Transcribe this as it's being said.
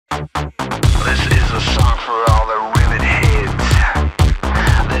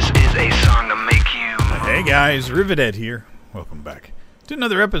guys, Riveted here. Welcome back to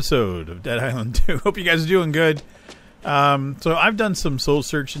another episode of Dead Island 2. Hope you guys are doing good. So I've done some soul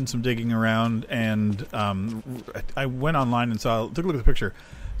searching, some digging around, and I went online and took a look at the picture.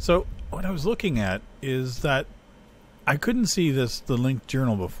 So what I was looking at is that I couldn't see the linked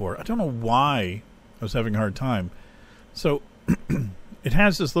journal before. I don't know why I was having a hard time. So it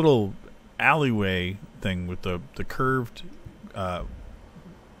has this little alleyway thing with the curved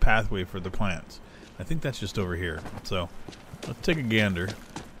pathway for the plants. I think that's just over here. So let's take a gander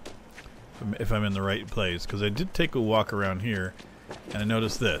if I'm in the right place, because I did take a walk around here and I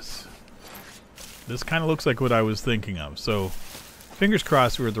noticed this. This kind of looks like what I was thinking of. So fingers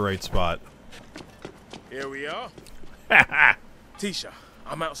crossed we're at the right spot. Here we are. Tisha,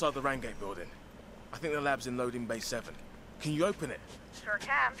 I'm outside the Rangate building. I think the lab's in loading bay 7. Can you open it? Sure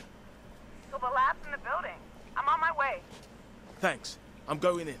can. So the lab's in the building. I'm on my way. Thanks. I'm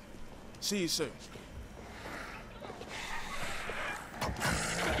going in. See you soon.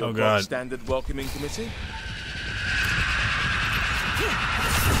 Oh God. Standard welcoming committee?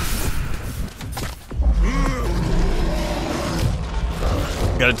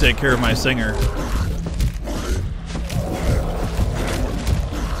 Gotta take care of my singer.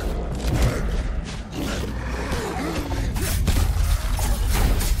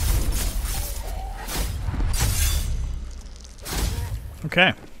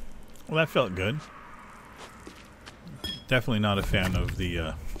 Okay. Well, that felt good. Definitely not a fan of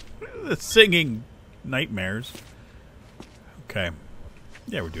the singing nightmares. Okay.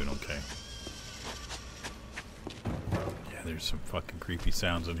 Yeah, we're doing okay. Yeah, there's some fucking creepy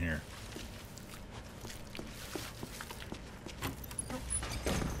sounds in here.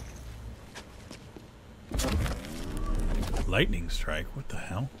 Lightning strike? What the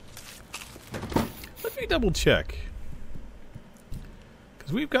hell? Let me double check.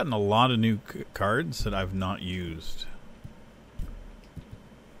 Because we've gotten a lot of new cards that I've not used.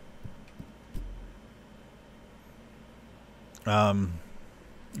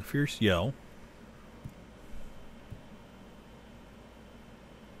 Fierce Yell.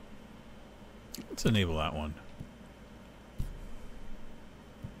 Let's enable that one.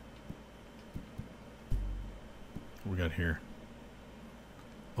 What we got here?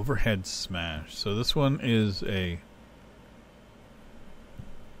 Overhead Smash. So this one is a...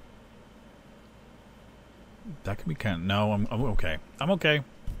 That can be kind of... No, I'm okay. I'm okay.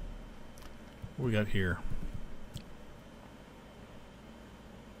 What we got here?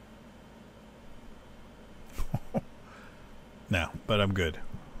 No, but I'm good.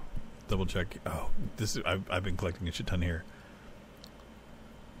 Double check. Oh, this is... I've been collecting a shit ton here.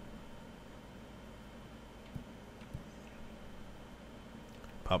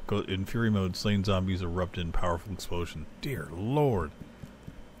 Pop go in fury mode. Slain zombies erupt in powerful explosion. Dear Lord.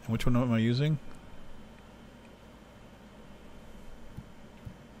 And which one am I using?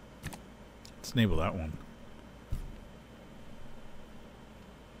 Let's enable that one.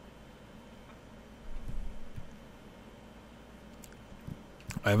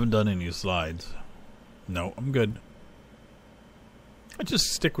 I haven't done any slides. No, I'm good. I just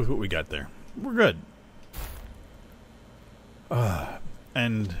stick with what we got there. We're good.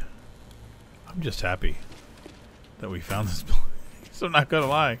 And I'm just happy that we found this place. So I'm not gonna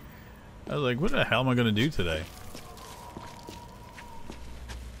lie. I was like, what the hell am I gonna do today?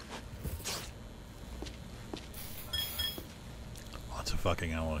 Lots of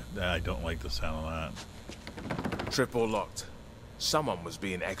fucking ammo. I don't like the sound of that. Triple locked. Someone was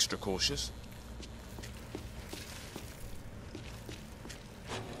being extra cautious.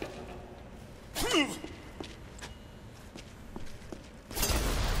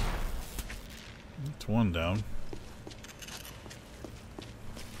 That's one down.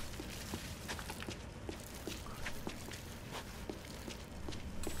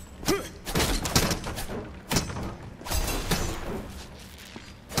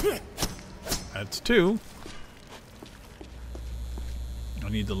 That's two. I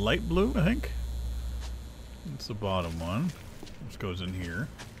need the light blue, I think. That's the bottom one. This goes in here.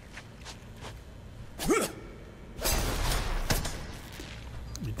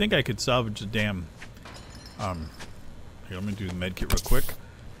 You'd think I could salvage the damn... Here, let me do the med kit real quick.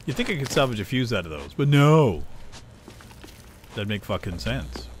 You'd think I could salvage a fuse out of those, but no! That'd make fucking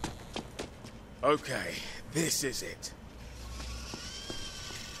sense. Okay, this is it.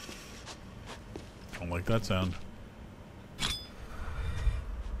 Don't like that sound.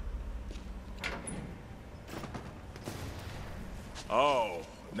 Oh,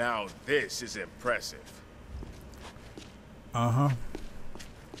 now this is impressive. Uh-huh.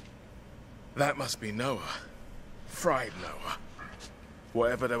 That must be Noah. Fried Noah.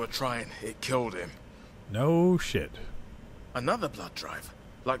 Whatever they were trying, it killed him. No shit. Another blood drive,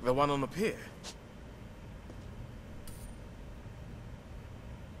 like the one on the pier.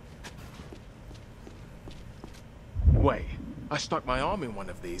 Wait, I stuck my arm in one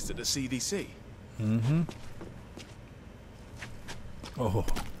of these at the CDC. Mm-hmm. Oh.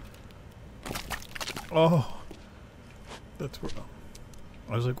 Oh. That's where...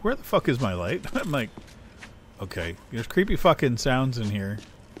 I was like, where the fuck is my light? I'm like, okay, there's creepy fucking sounds in here.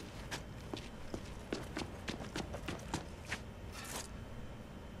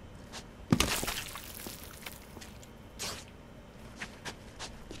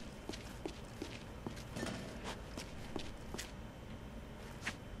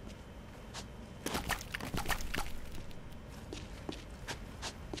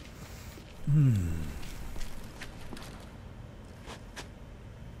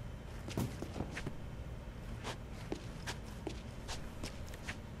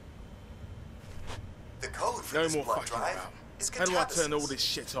 The code for No this more blood fucking drive around. is How do I turn all catabasis. this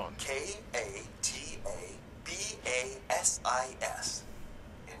shit on? K-A-T-A-B-A-S-I-S.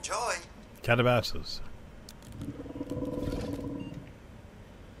 Enjoy. Catabasis.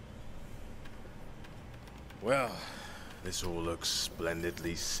 Well, this all looks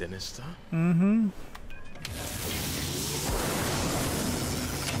splendidly sinister. Mm-hmm.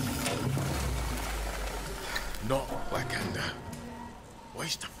 Not Wakanda.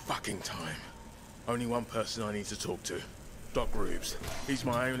 Waste of fucking time. Only one person I need to talk to. Doc Rubes. He's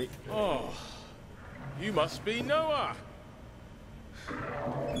my only... Oh. You must be Noah.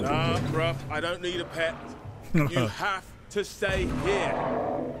 Nah, bruv. I don't need a pet. You have to stay here.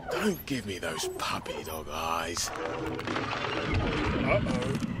 Don't give me those puppy dog eyes. Uh-oh.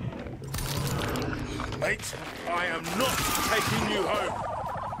 Mate, I am not taking you home.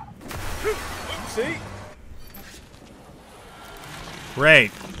 See?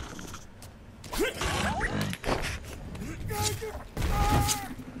 Great.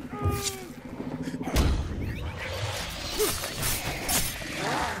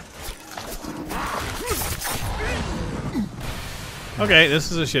 Okay,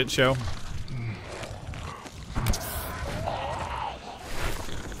 this is a shit show.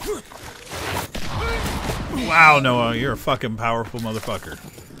 Wow, Noah, you're a fucking powerful motherfucker.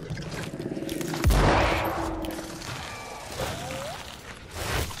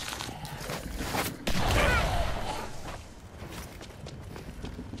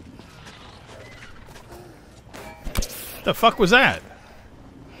 The fuck was that?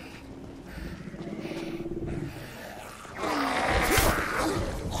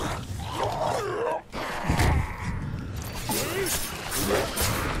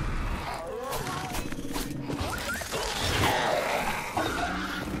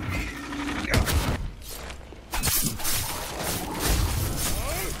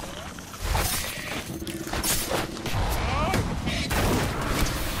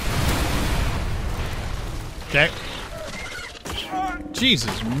 Okay.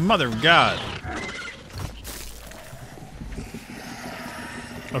 Jesus, mother of God.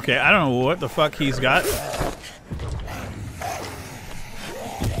 Okay, I don't know what the fuck he's got.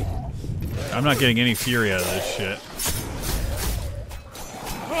 I'm not getting any fury out of this shit.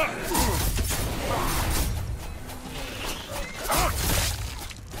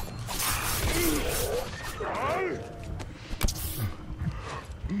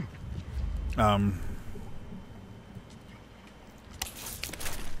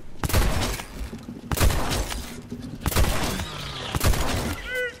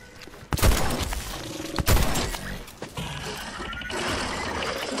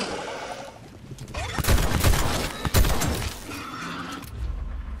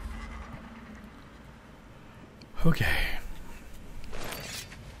 Okay.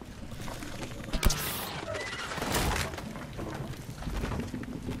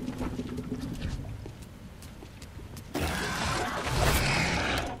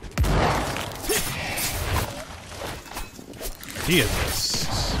 He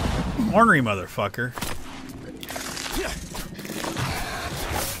is a ornery motherfucker.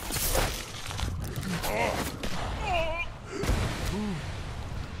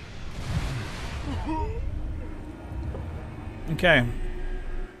 Okay.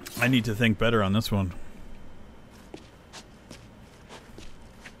 I need to think better on this one.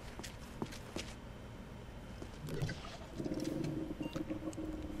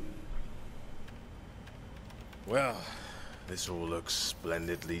 Well, this all looks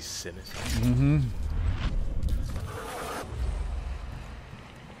splendidly sinister. Mm-hmm.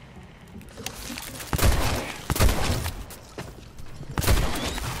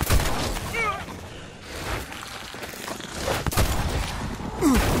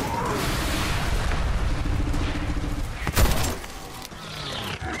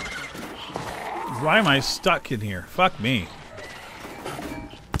 Why am I stuck in here? Fuck me.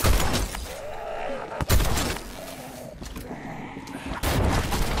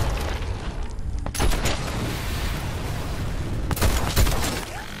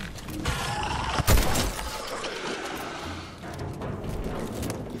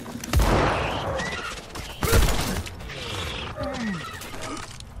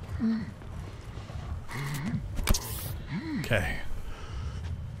 Okay.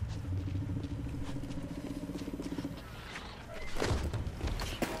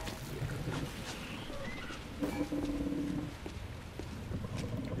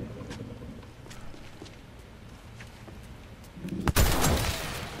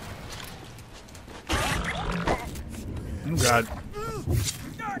 Oh God.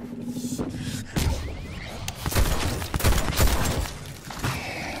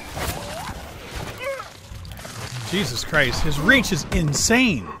 Jesus Christ, his reach is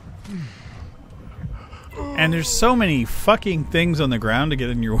insane. And there's so many fucking things on the ground to get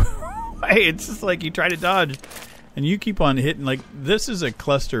in your way. It's just like you try to dodge and you keep on hitting. Like, this is a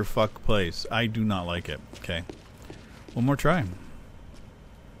clusterfuck place. I do not like it. Okay. One more try.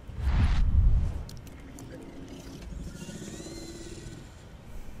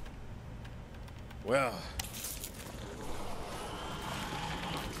 Well.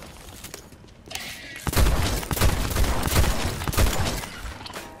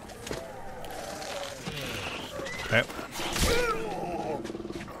 Okay.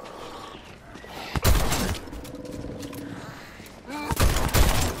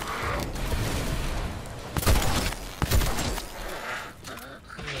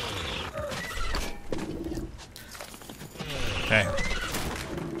 Okay.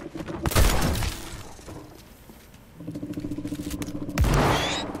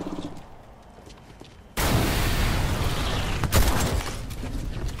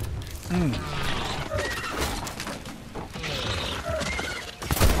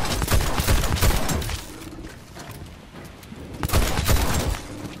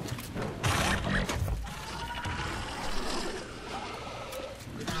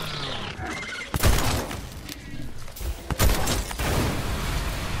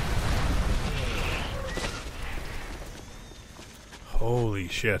 Holy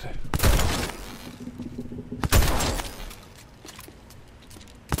shit.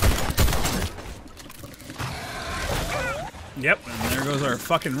 Yep, and there goes our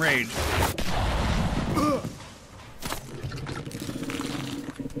fucking rage.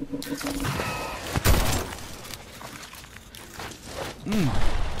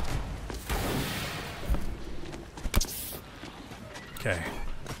 Okay.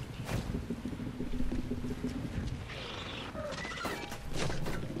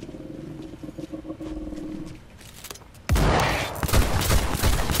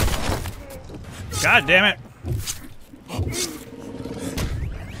 God damn it.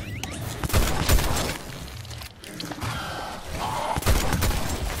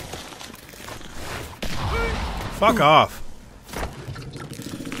 Fuck off.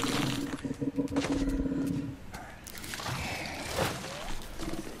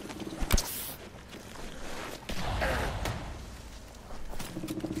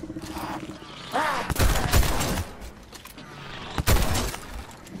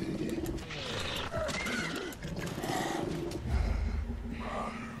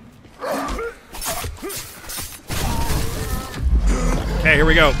 Okay, here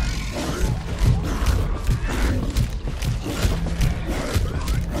we go.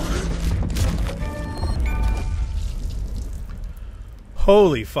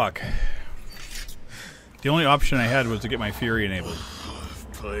 Holy fuck. The only option I had was to get my fury enabled.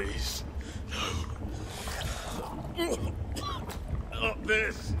 Please. No. Not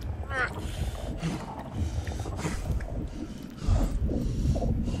this.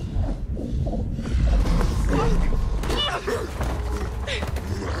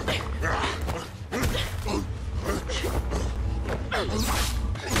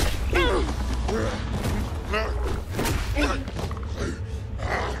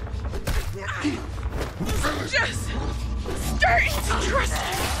 Just starting to trust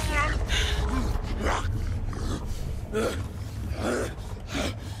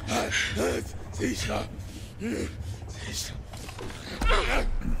Tisha.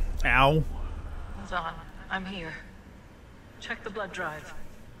 Ow. Hold on. I'm here. Check the blood drive.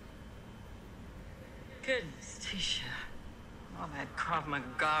 Goodness, Tisha. All that Krav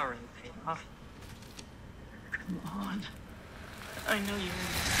Maga paid off. Come on. I know you.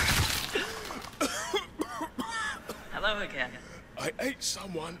 Hello again. I ate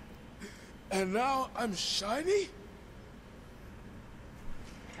someone, and now I'm shiny?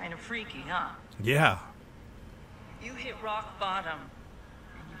 Kind of freaky, huh? Yeah. You hit rock bottom,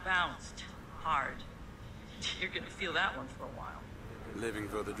 and you bounced hard. You're gonna feel that one for a while. Living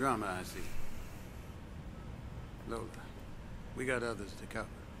for the drama, I see. Lola, we got others to cover.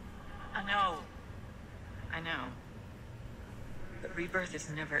 I know. But rebirth is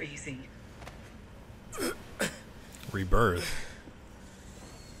never easy. Rebirth.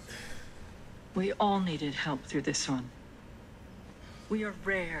 We all needed help through this one. We are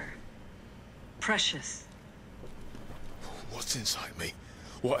rare. Precious. What's inside me?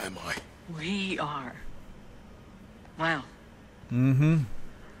 What am I? We are. Well. Mm-hmm.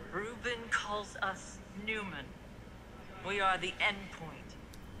 Reuben calls us Newman. We are the end point.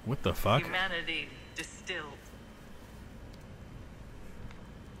 What the fuck? Humanity distilled.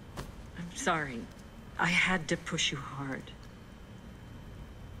 I'm sorry. I had to push you hard.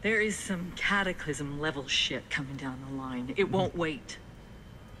 There is some cataclysm level shit coming down the line. It won't wait.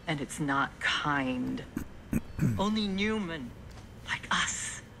 And it's not kind. Only Newman, like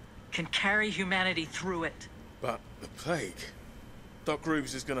us, can carry humanity through it. But the plague. Doc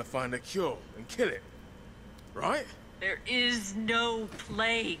Grooves is gonna find a cure and kill it. Right? There is no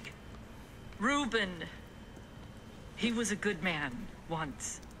plague. Reuben. He was a good man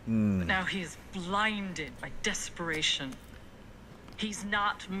once. But now he is blinded by desperation. He's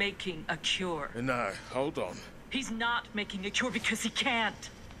not making a cure. No, hold on. He's not making a cure because he can't.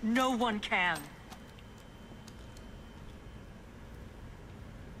 No one can.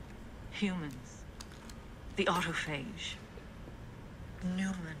 Humans. The autophage.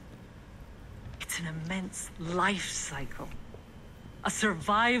 Newman. It's an immense life cycle. A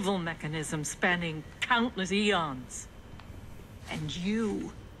survival mechanism spanning countless eons. And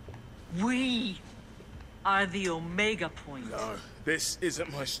we are the Omega point. No, this isn't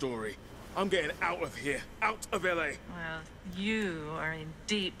my story. I'm getting out of here. Out of LA. Well, you are in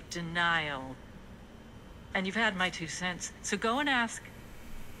deep denial. And you've had my 2 cents. So go and ask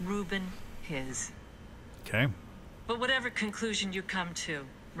Reuben his. Okay. But whatever conclusion you come to,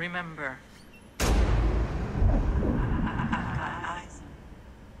 remember.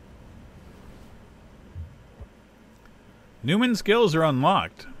 Newman skills are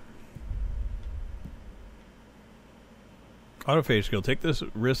unlocked. Autophage skill. Take this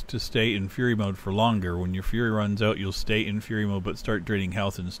risk to stay in Fury mode for longer. When your Fury runs out, you'll stay in Fury mode but start draining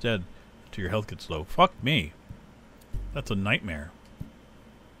health instead until your health gets low. Fuck me. That's a nightmare.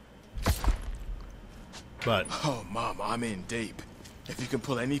 But oh, Mom, I'm in deep. If you can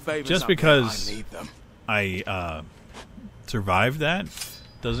pull any favors just up because there, I need them. I survived that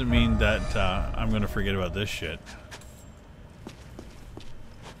doesn't mean that I'm going to forget about this shit.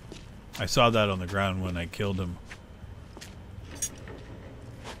 I saw that on the ground when I killed him.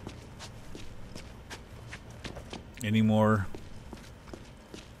 Any more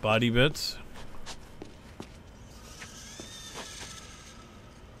body bits?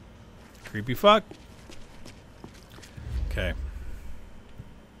 Creepy fuck. Okay.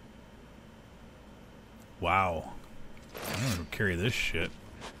 Wow. I'm gonna carry this shit.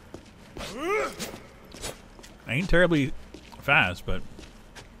 I ain't terribly fast, but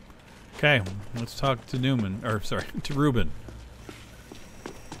okay. Let's talk to Newman, or sorry, to Reuben.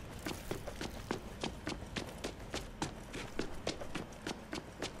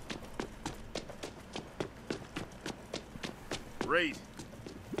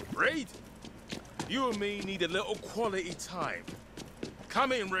 Reed, you and me need a little quality time.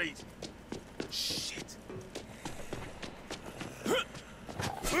 Come in, Reed. Shit.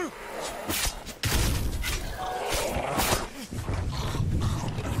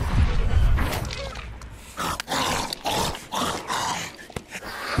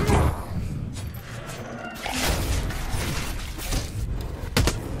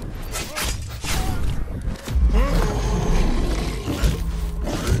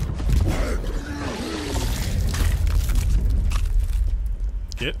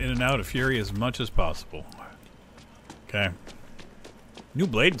 Get in and out of Fury as much as possible. Okay. New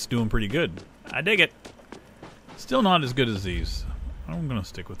blade's doing pretty good. I dig it. Still not as good as these. I'm gonna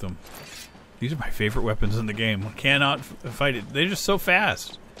stick with them. These are my favorite weapons in the game. I cannot fight it. They're just so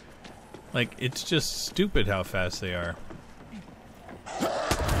fast. Like, it's just stupid how fast they are.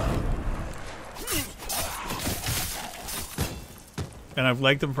 And I've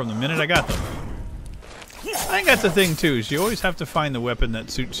liked them from the minute I got them. I think that's the thing too, is you always have to find the weapon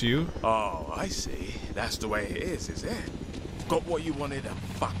that suits you. Oh, I see. That's the way it is it? Got what you wanted and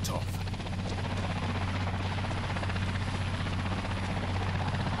fucked off.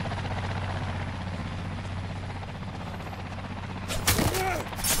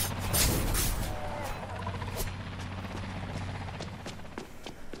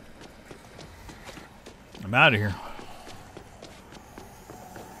 I'm out of here.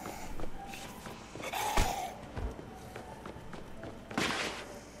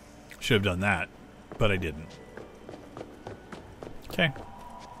 Should have done that, but I didn't. Okay.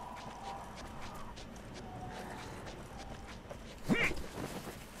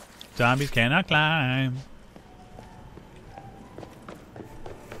 Zombies cannot climb.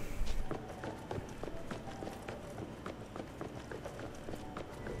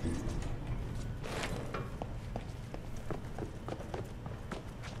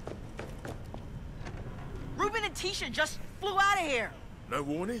 Ruben and Tisha just flew out of here. No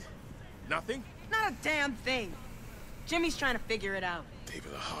warning? Nothing? Not a damn thing. Jimmy's trying to figure it out.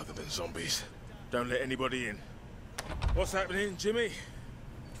 People are harder than zombies. Don't let anybody in. What's happening, Jimmy?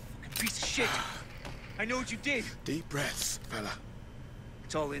 Piece of shit. I know what you did. Deep breaths, fella.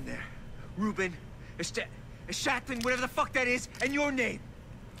 It's all in there. Ruben, Shackling, whatever the fuck that is, and your name.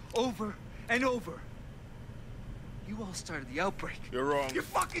 Over and over. You all started the outbreak. You're wrong. You're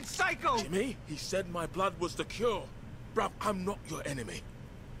fucking psycho! Jimmy, he said my blood was the cure. Bruv, I'm not your enemy.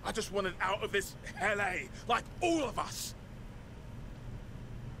 I just wanted out of this LA, like all of us.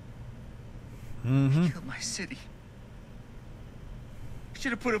 Mm-hmm. Killed my city.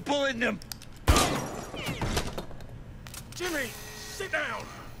 Should have put a bullet in them. Jimmy, sit down.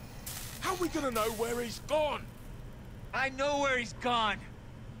 How are we gonna know where he's gone? I know where he's gone.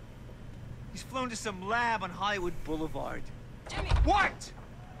 He's flown to some lab on Hollywood Boulevard. Jimmy! What?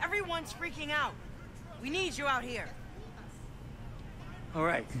 Everyone's freaking out. We need you out here. All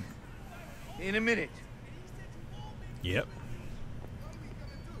right. In a minute. Yep.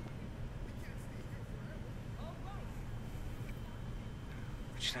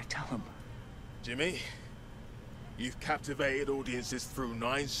 What should I tell him? Jimmy, you've captivated audiences through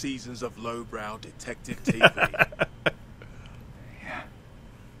 9 seasons of lowbrow detective TV.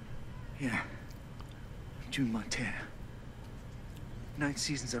 Yeah. June, Montana. 9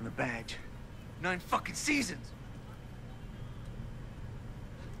 seasons on the badge. 9 fucking seasons!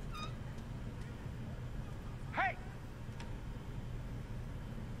 Hey!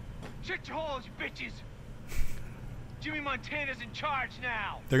 Shut your holes, you bitches! Jimmy Montana's in charge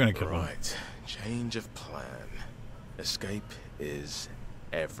now! They're gonna kill him. Right, change of plan. Escape is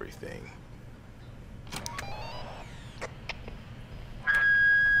everything.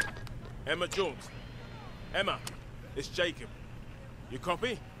 Emma Jones. Emma, it's Jacob. You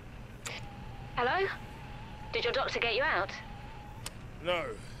copy? Hello? Did your doctor get you out? No,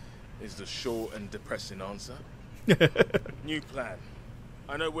 is the short and depressing answer. New plan.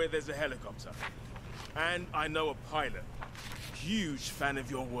 I know where there's a helicopter. And I know a pilot. Huge fan of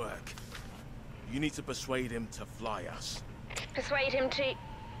your work. You need to persuade him to fly us. Persuade him to...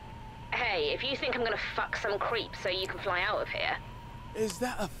 Hey, if you think I'm gonna fuck some creep so you can fly out of here... Is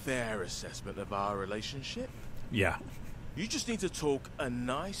that a fair assessment of our relationship? Yeah. You just need to talk a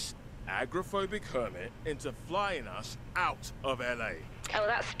nice, agoraphobic hermit into flying us out of LA. Oh,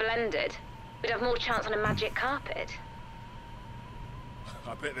 that's splendid. We'd have more chance on a magic carpet.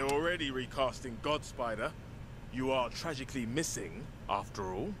 I bet they're already recasting God Spider. You are tragically missing,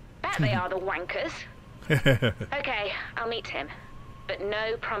 after all. Bet they are the wankers. Okay, I'll meet him. But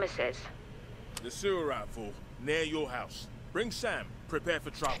no promises. The sewer outfall, near your house. Bring Sam. Prepare for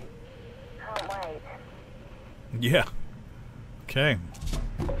trouble. Can't wait. Yeah. Okay.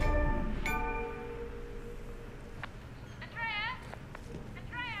 Andrea!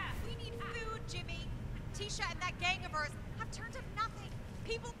 We need food, Jimmy. Tisha and that gang of hers have turned to nothing.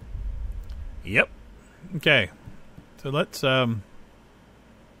 People... Yep. Okay. So let's see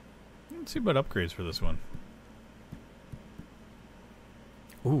about upgrades for this one.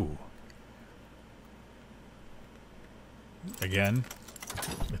 Ooh. Again,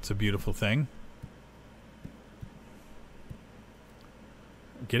 it's a beautiful thing.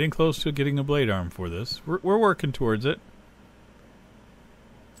 Getting close to getting a blade arm for this. We're working towards it.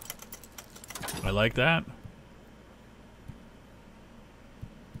 I like that.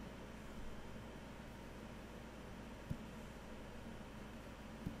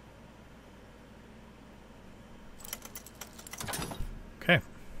 Okay.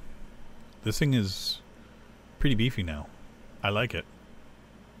 This thing is pretty beefy now. I like it.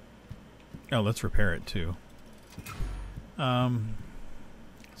 Oh, let's repair it too.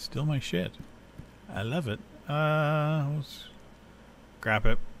 Still my shit. I love it. Let's scrap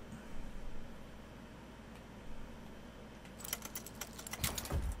it.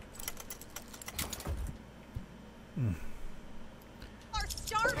 are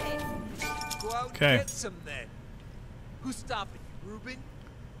starving. Go out Okay. and get some then. Who's stopping you, Ruben?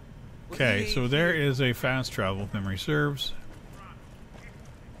 Well, Okay, he so ain't there here. is a fast travel, if memory serves.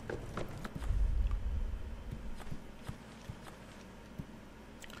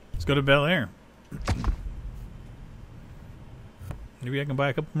 Let's go to Bel Air. Maybe I can buy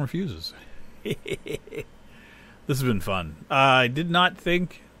a couple more fuses. This has been fun. I did not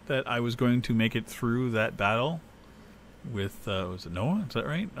think that I was going to make it through that battle with was it Noah? Is that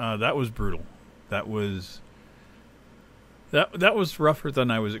right? That was brutal. That was rougher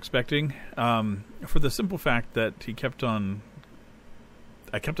than I was expecting. For the simple fact that I kept on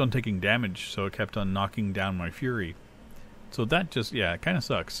taking damage, so it kept on knocking down my fury. So that just it kind of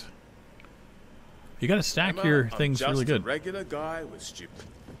sucks. You got to stack Emma, your things really good. I'm just a regular guy with stupid.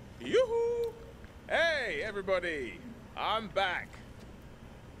 Yoo-hoo! Hey, everybody! I'm back.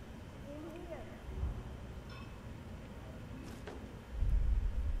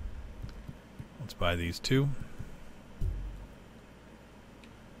 Let's buy these two.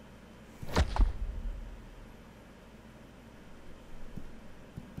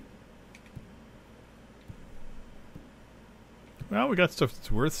 Well, we got stuff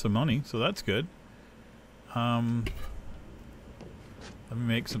that's worth some money, so that's good. Let me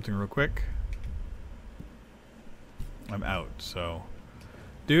make something real quick. I'm out, so...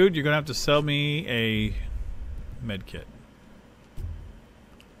 Dude, you're gonna have to sell me a med kit.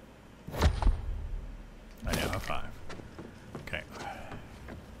 I now have 5. Okay.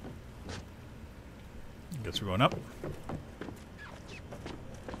 Guess we're going up.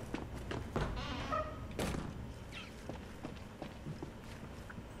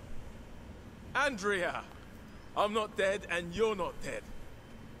 Andrea! I'm not dead and you're not dead.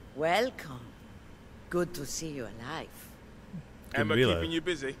 Welcome. Good to see you alive. Emma keeping you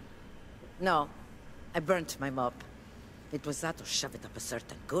busy? No, I burnt my mob. It was that to shove it up a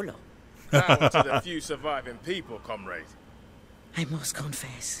certain gulo. Power to the few surviving people, comrade. I must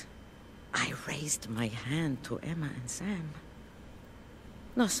confess, I raised my hand to Emma and Sam.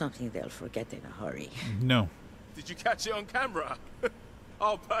 Not something they'll forget in a hurry. No. Did you catch it on camera?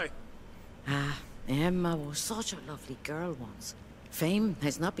 I'll pay. Emma was such a lovely girl once. Fame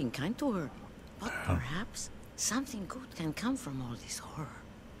has not been kind to her. But perhaps something good can come from all this horror.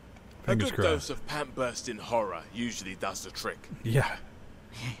 A good dose of pant-bursting horror usually does the trick. Yeah.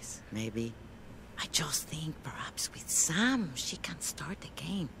 Yes, maybe. I just think perhaps with Sam, she can start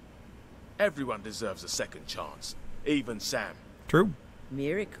again. Everyone deserves a second chance. Even Sam. True.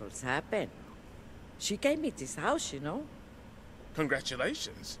 Miracles happen. She gave me this house, you know.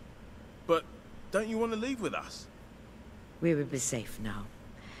 Congratulations. But don't you want to leave with us? We will be safe now.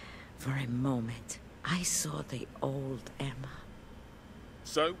 For a moment, I saw the old Emma.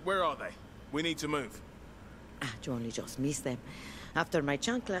 So, where are they? We need to move. You only just missed them. After my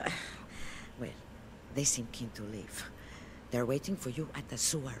chancla... Well, they seem keen to leave. They're waiting for you at the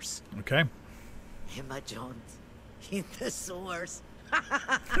sewers. Okay. Emma Jones. In the sewers.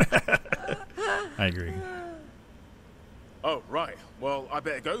 I agree. Oh, right. Well, I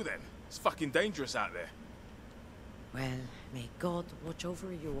better go then. It's fucking dangerous out there. Well, may God watch over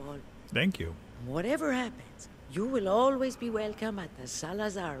you all. Thank you. Whatever happens, you will always be welcome at the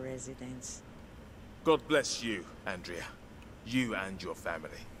Salazar residence. God bless you, Andrea. You and your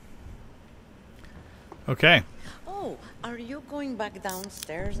family. Okay. Oh, are you going back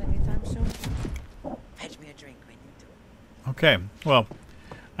downstairs anytime soon? Fetch me a drink when you do. Okay. Well,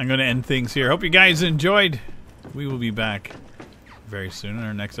 I'm going to end things here. Hope you guys enjoyed. We will be back very soon in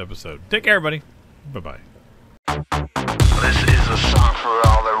our next episode. Take care, everybody. Bye-bye. This is a song for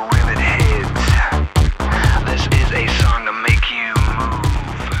all the rivet heads.